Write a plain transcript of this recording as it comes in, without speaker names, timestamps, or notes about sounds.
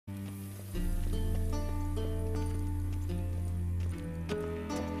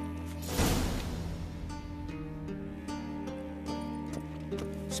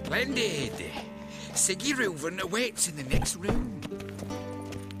Splendid. Siggy Reuven awaits in the next room.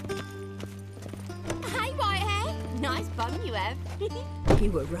 Hey, Whitehair. Nice bum you have.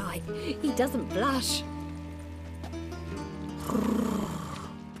 You were right. He doesn't blush.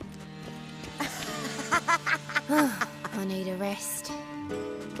 I need a rest.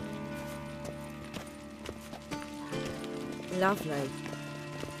 Lovely.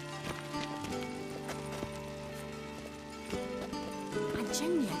 And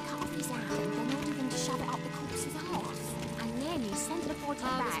Junior cut off his hand and ordered him to shove it up the corpse's arse. And then he sent the body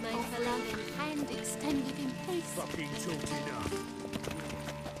back off the hand extended in peace. Fucking talked enough.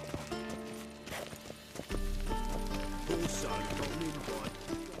 Also, got an invite.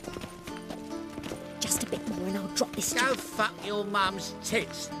 Just a bit more and I'll drop this. Go fuck your mum's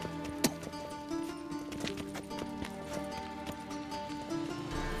tits.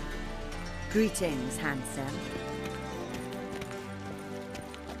 Greetings, handsome.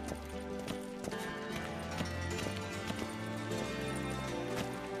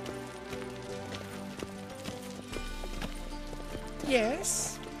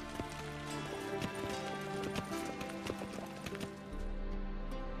 Yes?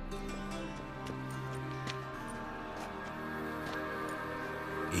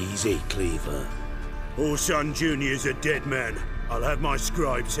 Easy, Cleaver. Orson Jr.'s a dead man. I'll have my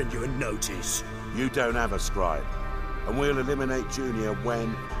scribe send you a notice. You don't have a scribe. And we'll eliminate Junior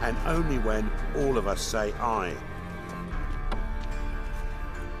when, and only when, all of us say aye.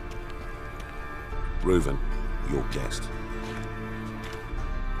 Reuven, your guest.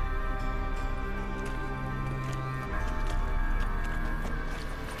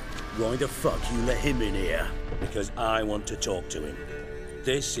 Why the fuck you let him in here? Because I want to talk to him.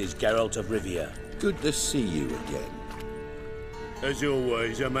 This is Geralt of Rivia. Good to see you again. As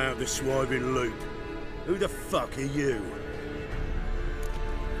always, I'm out the swiving loop. Who the fuck are you?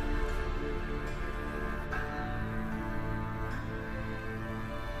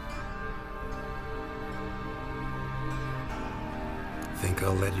 Think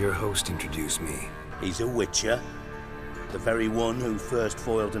I'll let your host introduce me. He's a witcher. The very one who first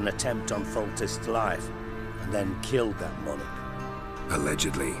foiled an attempt on Foltest's life, and then killed that monarch.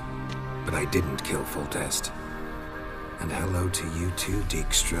 Allegedly. But I didn't kill Foltest. And hello to you too,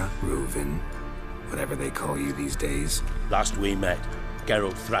 Dijkstra, Reuven, whatever they call you these days. Last we met,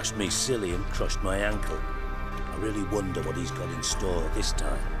 Geralt thrashed me silly and crushed my ankle. I really wonder what he's got in store this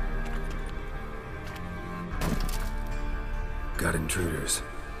time. Got intruders.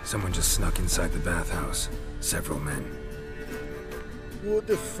 Someone just snuck inside the bathhouse. Several men. What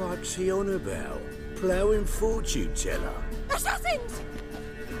the fuck's he on about? Ploughing fortune teller? Assassins!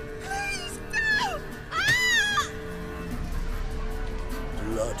 Please, don't! Ah!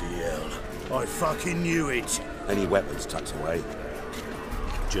 Bloody hell. I fucking knew it. Any weapons tucked away?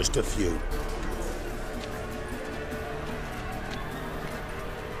 Just a few.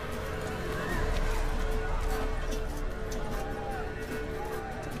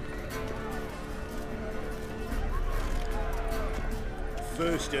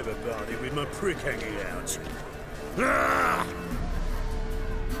 First ever party with my prick hanging out. Ah!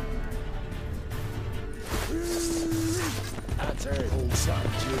 That's it. All time,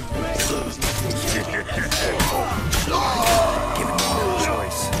 Given me no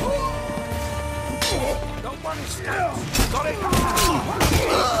choice. Nobody stop! Got it!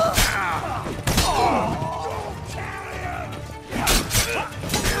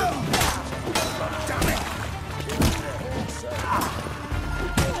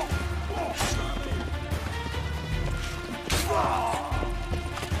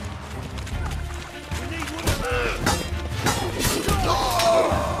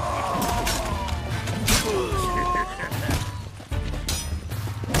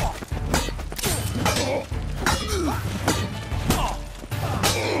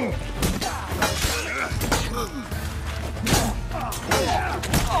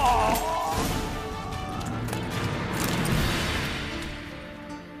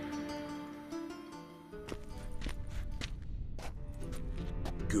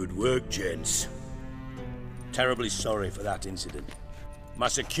 Good work, gents. Terribly sorry for that incident. My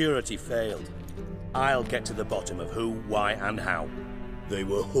security failed. I'll get to the bottom of who, why, and how. They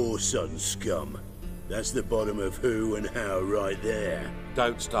were whoreson scum. That's the bottom of who and how right there.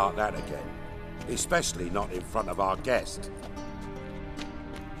 Don't start that again. Especially not in front of our guest.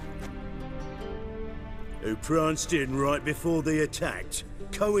 Who pranced in right before they attacked.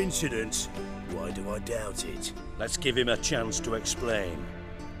 Coincidence? Why do I doubt it? Let's give him a chance to explain.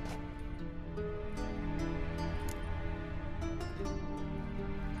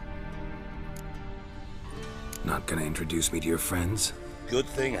 Not gonna introduce me to your friends? Good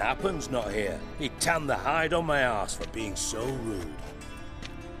thing Happen's not here. He'd tan the hide on my arse for being so rude.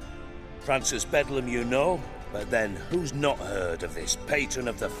 Francis Bedlam you know, but then who's not heard of this patron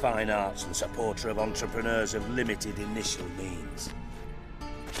of the fine arts and supporter of entrepreneurs of limited initial means?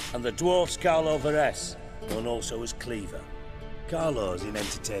 And the dwarf's Carlo Veres, known also as Cleaver. Carlo's in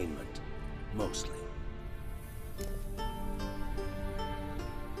entertainment, mostly.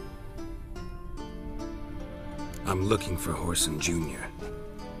 I'm looking for Horson Jr.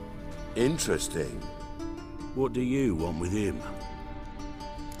 Interesting. What do you want with him?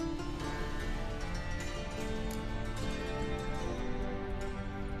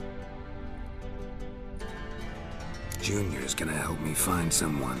 Junior's gonna help me find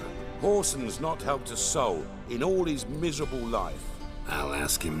someone. Horson's not helped a soul in all his miserable life. I'll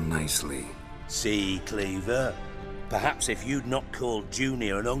ask him nicely. See, Cleaver? Perhaps if you'd not called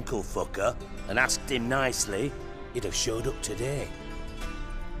Junior an uncle fucker and asked him nicely, he'd have showed up today.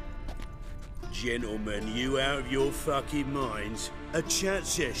 Gentlemen, you out of your fucking minds? A chat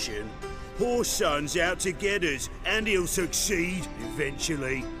session? Horson's out to get us, and he'll succeed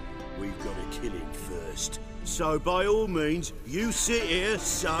eventually. We've got to kill him first. So by all means, you sit here,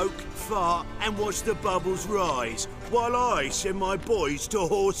 soak, fart, and watch the bubbles rise, while I send my boys to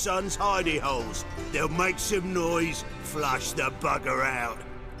Horson's hidey holes. They'll make some noise, flush the bugger out.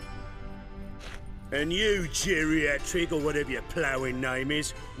 And you, geriatric, or whatever your ploughing name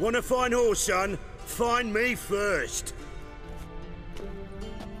is, want to find Horson? Find me first.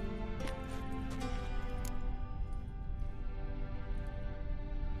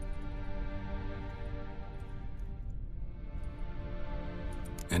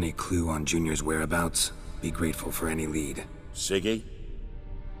 Any clue on Junior's whereabouts? Be grateful for any lead. Siggy?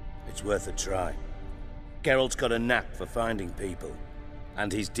 It's worth a try. Geralt's got a knack for finding people,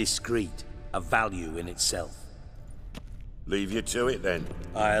 and he's discreet, a value in itself. Leave you to it then.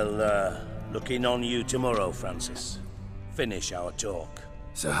 I'll, look in on you tomorrow, Francis. Finish our talk.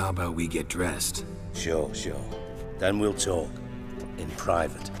 So how about we get dressed? Sure. Then we'll talk. In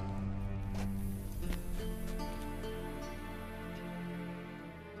private.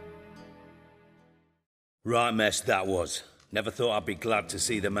 Right mess that was. Never thought I'd be glad to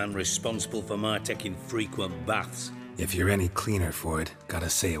see the man responsible for my taking frequent baths. If you're any cleaner for it, gotta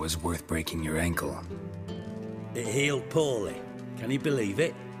say it was worth breaking your ankle. It healed poorly. Can you believe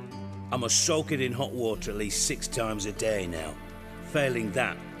it? I must soak it in hot water at least 6 times a day now. Failing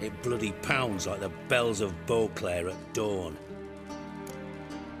that, it bloody pounds like the bells of Beauclair at dawn.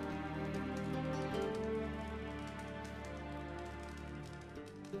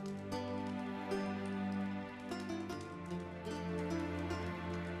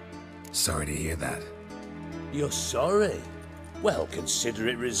 Sorry to hear that. You're sorry? Well, consider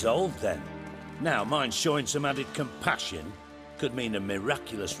it resolved then. Now, mind showing some added compassion could mean a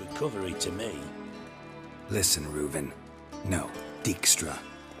miraculous recovery to me. Listen, Reuven. No, Dijkstra.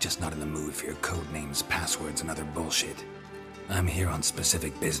 Just not in the mood for your code names, passwords, and other bullshit. I'm here on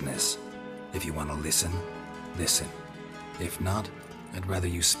specific business. If you want to listen, listen. If not, I'd rather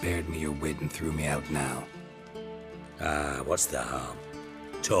you spared me your wit and threw me out now. What's the harm?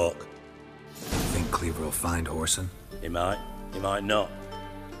 Talk. Think Cleaver will find Horson? He might not.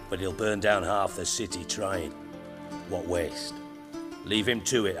 But he'll burn down half the city trying. What waste? Leave him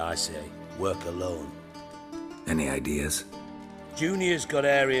to it, I say. Work alone. Any ideas? Junior's got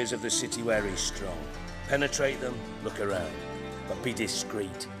areas of the city where he's strong. Penetrate them, look around. But be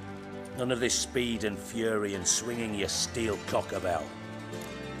discreet. None of this speed and fury and swinging your steel cock about.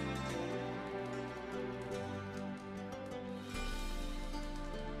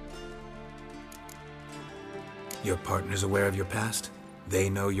 Your partner's aware of your past? They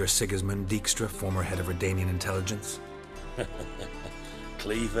know you're Sigismund Dijkstra, former head of Redanian intelligence?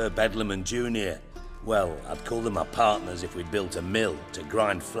 Cleaver, Bedlam and Junior. Well, I'd call them my partners if we'd built a mill to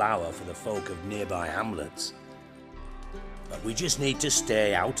grind flour for the folk of nearby hamlets. But we just need to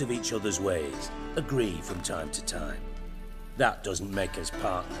stay out of each other's ways, agree from time to time. That doesn't make us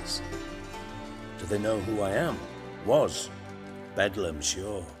partners. Do they know who I am? Was. Bedlam,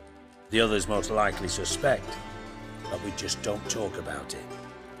 sure. The others most likely suspect. But we just don't talk about it.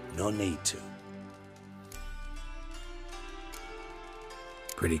 No need to.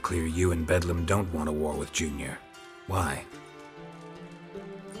 Pretty clear you and Bedlam don't want a war with Junior. Why?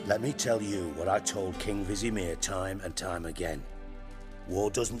 Let me tell you what I told King Vizimir time and time again.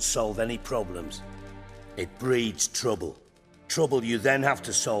 War doesn't solve any problems. It breeds trouble. Trouble you then have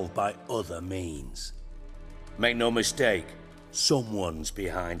to solve by other means. Make no mistake, someone's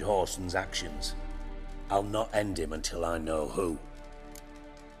behind Horson's actions. I'll not end him until I know who.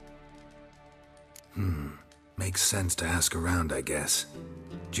 Makes sense to ask around, I guess.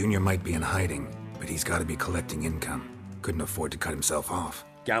 Junior might be in hiding, but he's got to be collecting income. Couldn't afford to cut himself off.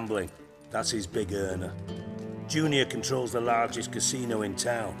 Gambling. That's his big earner. Junior controls the largest casino in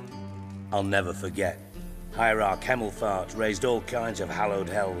town. I'll never forget. Hierarch Hemmelfart raised all kinds of hallowed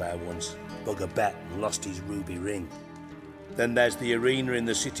hell there once. Bug a bet and lost his ruby ring. Then there's the arena in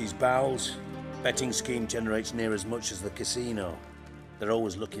the city's bowels. Betting scheme generates near as much as the casino. They're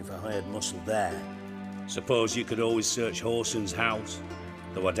always looking for hired muscle there. Suppose you could always search Horson's house,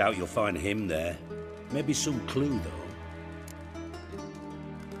 though I doubt you'll find him there. Maybe some clue, though.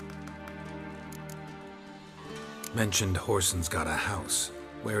 Mentioned Horson's got a house.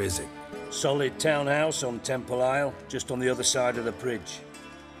 Where is it? Solid townhouse on Temple Isle, just on the other side of the bridge.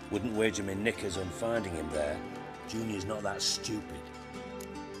 Wouldn't wager me knickers on finding him there. Junior's not that stupid.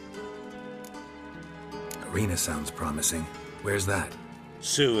 Arena sounds promising. Where's that?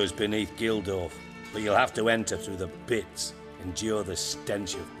 Sewers beneath Gildorf, but you'll have to enter through the pits, endure the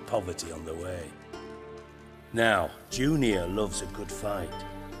stench of poverty on the way. Now, Junior loves a good fight.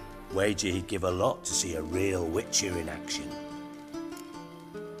 Wager he'd give a lot to see a real Witcher in action.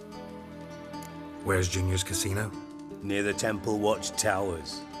 Where's Junior's casino? Near the Temple Watch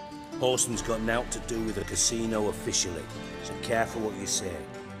Towers. Horson's got nought to do with the casino officially, so careful what you say.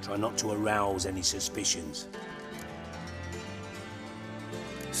 Try not to arouse any suspicions.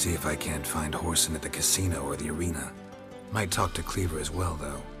 See if I can't find Horson at the casino or the arena. Might talk to Cleaver as well,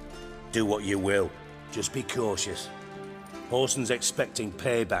 though. Do what you will. Just be cautious. Horson's expecting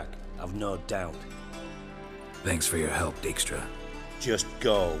payback, I've no doubt. Thanks for your help, Dijkstra. Just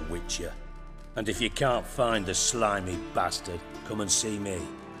go, Witcher. And if you can't find the slimy bastard, come and see me.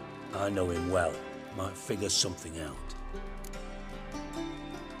 I know him well. Might figure something out.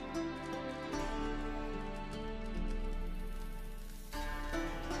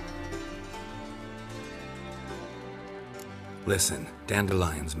 Listen,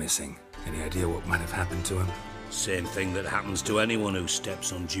 Dandelion's missing. Any idea what might have happened to him? Same thing that happens to anyone who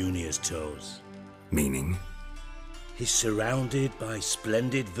steps on Junior's toes. Meaning? He's surrounded by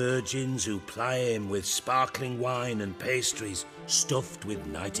splendid virgins who ply him with sparkling wine and pastries stuffed with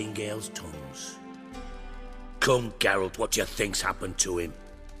nightingales' tongues. Come, Geralt, what do you think's happened to him?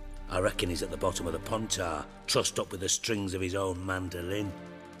 I reckon he's at the bottom of the Pontar, trussed up with the strings of his own mandolin.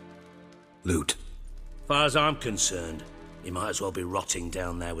 Loot. Far as I'm concerned, he might as well be rotting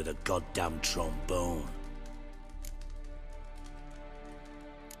down there with a goddamn trombone.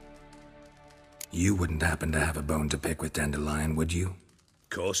 You wouldn't happen to have a bone to pick with Dandelion, would you?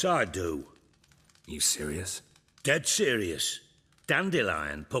 Course I do. You serious? Dead serious.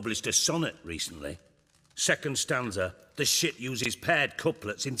 Dandelion published a sonnet recently. Second stanza, the shit uses paired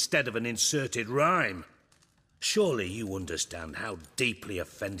couplets instead of an inserted rhyme. Surely you understand how deeply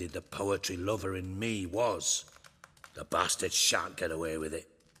offended the poetry lover in me was. The bastard shan't get away with it.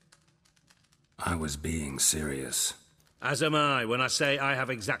 I was being serious. As am I when I say I have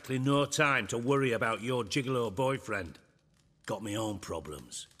exactly no time to worry about your gigolo boyfriend. Got me own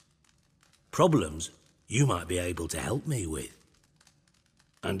problems. Problems you might be able to help me with.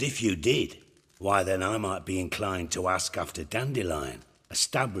 And if you did, why then I might be inclined to ask after Dandelion,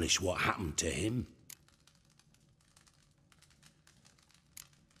 establish what happened to him.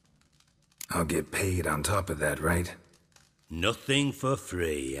 I'll get paid on top of that, right? Nothing for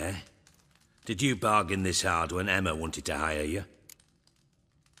free, eh? Did you bargain this hard when Emma wanted to hire you?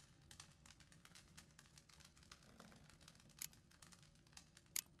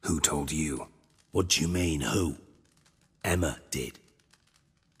 Who told you? What do you mean, who? Emma did.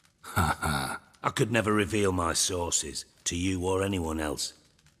 Ha ha. I could never reveal my sources to you or anyone else.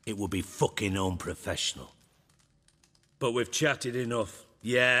 It would be fucking unprofessional. But we've chatted enough.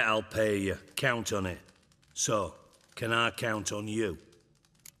 Yeah, I'll pay you. Count on it. So, can I count on you?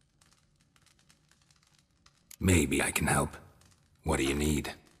 Maybe I can help. What do you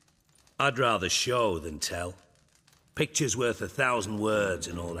need? I'd rather show than tell. Picture's worth 1,000 words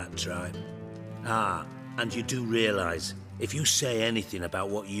and all that tribe. Ah, and you do realise, if you say anything about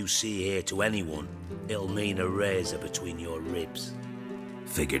what you see here to anyone, it'll mean a razor between your ribs.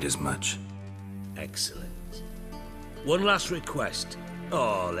 Figured as much. Excellent. One last request.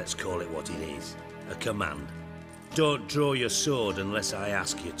 Oh, let's call it what it is. A command. Don't draw your sword unless I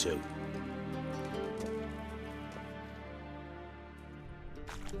ask you to.